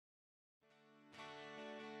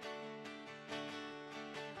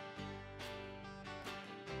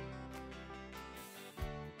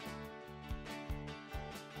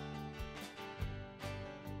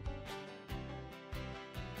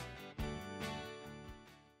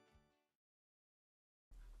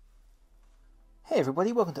Hey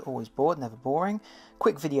everybody, welcome to Always Bored, Never Boring.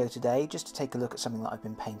 Quick video today just to take a look at something that I've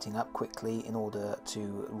been painting up quickly in order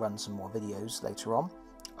to run some more videos later on.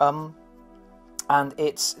 And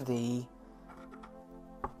it's the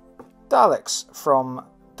Daleks from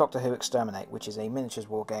Doctor Who Exterminate, which is a miniatures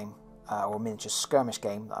war game, or miniatures skirmish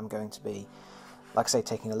game that I'm going to be, like I say,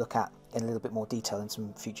 taking a look at in a little bit more detail in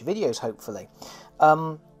some future videos, hopefully.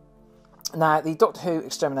 Now, the Doctor Who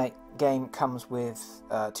Exterminate game comes with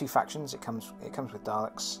two factions. It comes with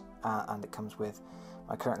Daleks and it comes with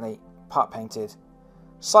my currently part painted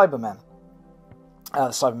Cybermen.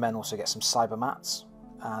 The Cybermen also get some Cybermats,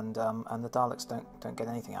 and the Daleks don't get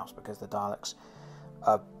anything else because the Daleks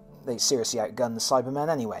they seriously outgun the Cybermen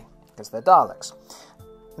anyway because they're Daleks.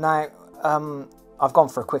 Now, I've gone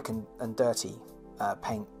for a quick and dirty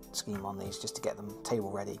paint scheme on these just to get them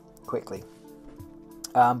table ready quickly.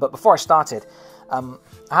 But before I started, I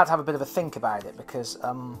had to have a bit of a think about it because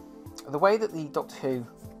the way that the Doctor Who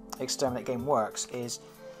Exterminate game works is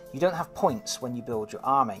you don't have points when you build your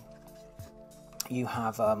army. You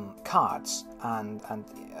have cards, and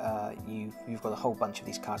you've got a whole bunch of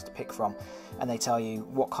these cards to pick from, and they tell you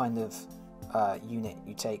what kind of unit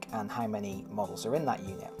you take and how many models are in that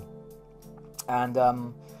unit. And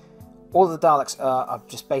all of the Daleks are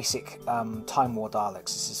just basic Time War Daleks.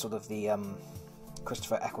 This is sort of the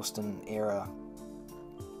Christopher Eccleston era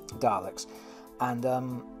Daleks, and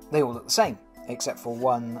they all look the same except for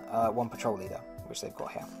one patrol leader, which they've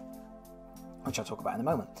got here, which I'll talk about in a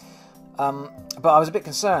moment. But I was a bit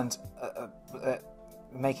concerned at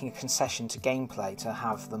making a concession to gameplay to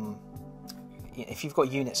have them. If you've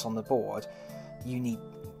got units on the board, you need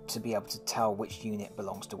to be able to tell which unit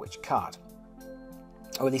belongs to which card.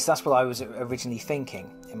 Or at least that's what I was originally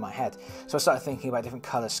thinking in my head. So I started thinking about different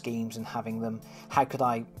colour schemes and having them. How could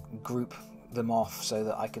I group them off so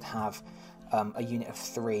that I could have a unit of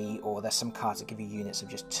 3, or there's some cards that give you units of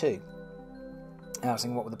just 2. And I was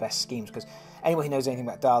thinking, what were the best schemes? Because anyone who knows anything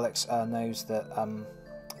about Daleks knows that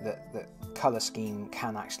that colour scheme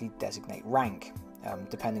can actually designate rank,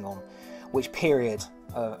 depending on which period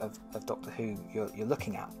of Doctor Who you're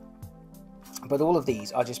looking at. But all of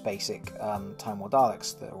these are just basic Time War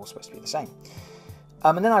Daleks. They're all supposed to be the same.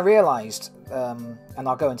 And then I realised, and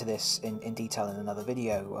I'll go into this in detail in another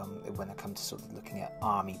video when I come to sort of looking at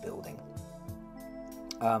army building.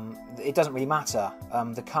 It doesn't really matter.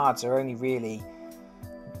 The cards are only really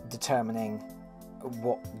determining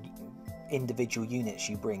what individual units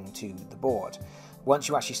you bring to the board. Once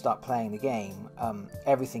you actually start playing the game,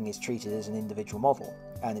 everything is treated as an individual model,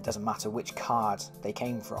 and it doesn't matter which card they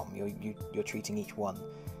came from. You're treating each one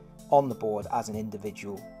on the board as an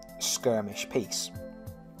individual skirmish piece.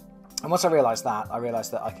 And once I realised that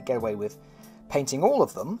I could get away with painting all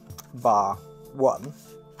of them, bar one,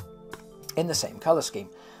 in the same colour scheme,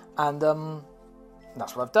 and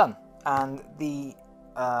that's what I've done. And the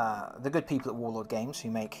good people at Warlord Games who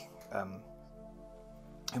make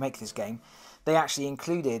this game, they actually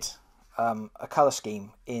included a colour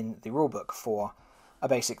scheme in the rulebook for a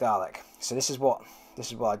basic Dalek. So this is what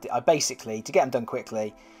I did. I basically, to get them done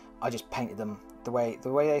quickly, I just painted them the way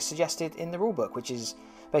they suggested in the rulebook, which is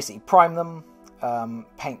basically prime them,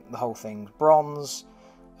 paint the whole thing bronze,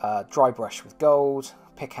 dry brush with gold,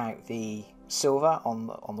 pick out the silver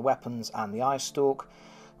on the weapons and the eye stalk,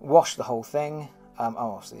 wash the whole thing.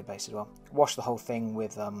 Obviously the base as well. Wash the whole thing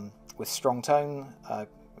with Strong Tone,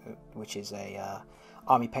 which is a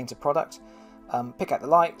army painter product. Pick out the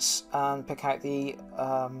lights and pick out the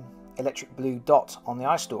electric blue dot on the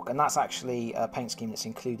eye stalk, and that's actually a paint scheme that's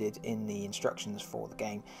included in the instructions for the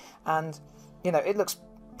game. And it looks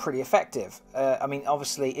pretty effective. I mean,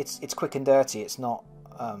 obviously it's quick and dirty. It's not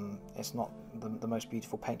the most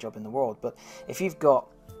beautiful paint job in the world, but if you've got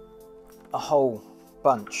a whole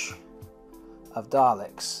bunch of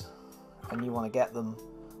Daleks and you want to get them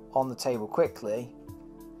on the table quickly,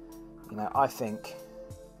 I think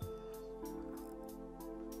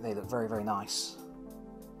they look very, very nice.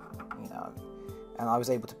 And I was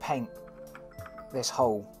able to paint this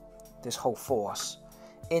whole force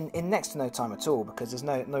in next to no time at all, because there's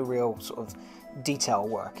no real sort of detail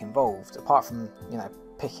work involved apart from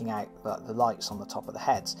picking out the lights on the top of the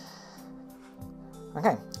heads.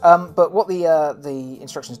 Okay, but what the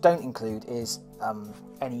instructions don't include is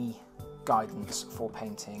any guidance for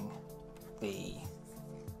painting the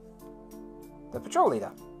patrol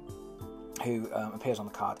leader, who appears on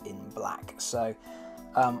the card in black. So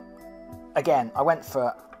again, I went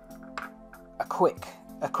for a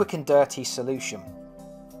quick and dirty solution.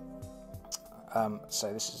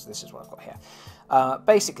 So this is what I've got here.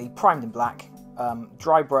 Basically, primed in black,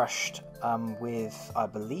 dry brushed with, I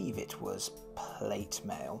believe it was plate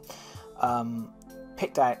mail,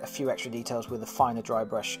 picked out a few extra details with a finer dry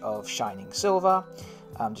brush of shining silver,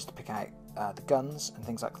 just to pick out the guns and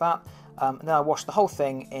things like that. And then I washed the whole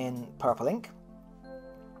thing in purple ink.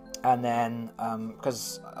 And then,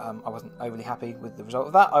 because I wasn't overly happy with the result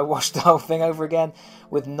of that, I washed the whole thing over again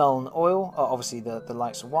with Nuln oil. Obviously, the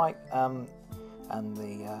lights are white, and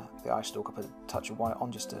the eye stalk I put a touch of white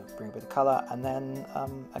on just to bring a bit of colour. And then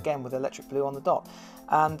again with electric blue on the dot.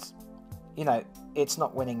 And you know, it's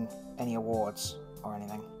not winning any awards or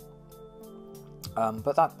anything,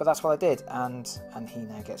 but that's what I did, and he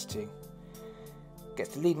now gets to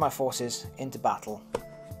lead my forces into battle.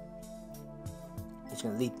 He's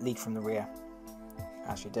going to lead from the rear,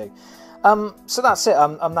 as you do. So that's it.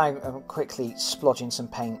 I'm now quickly splodging some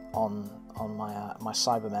paint on my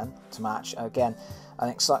Cybermen to match. Again, I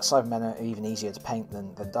think Cybermen are even easier to paint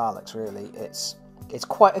than Daleks. Really, it's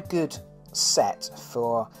quite a good set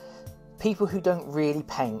for people who don't really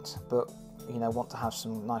paint, but you know, want to have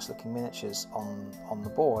some nice looking miniatures on the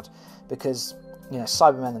board, because you know,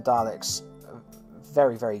 Cybermen and Daleks are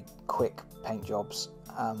very, very quick paint jobs.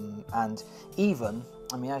 And even,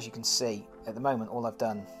 I mean, as you can see, at the moment, all I've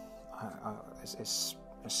done is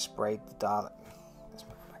sprayed the Dalek.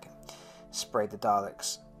 Sprayed the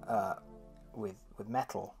Daleks with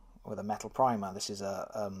metal, with a metal primer. This is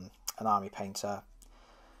an Army Painter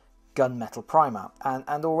gunmetal primer,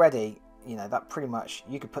 and already, you know, that pretty much,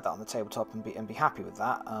 you could put that on the tabletop and be happy with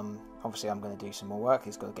that. Obviously, I'm going to do some more work.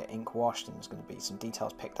 It's got to get ink washed, and there's going to be some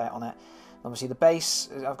details picked out on it. And obviously, the base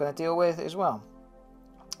I'm going to deal with as well.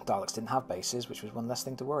 Daleks didn't have bases, which was one less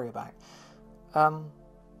thing to worry about.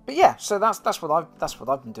 But yeah, so that's what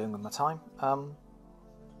I've been doing with my time.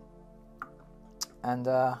 And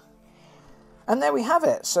there we have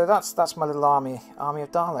it. So that's my little army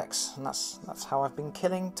of Daleks, and that's how I've been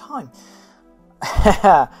killing time.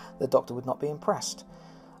 The Doctor would not be impressed.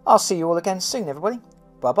 I'll see you all again soon, everybody.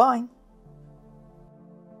 Bye bye.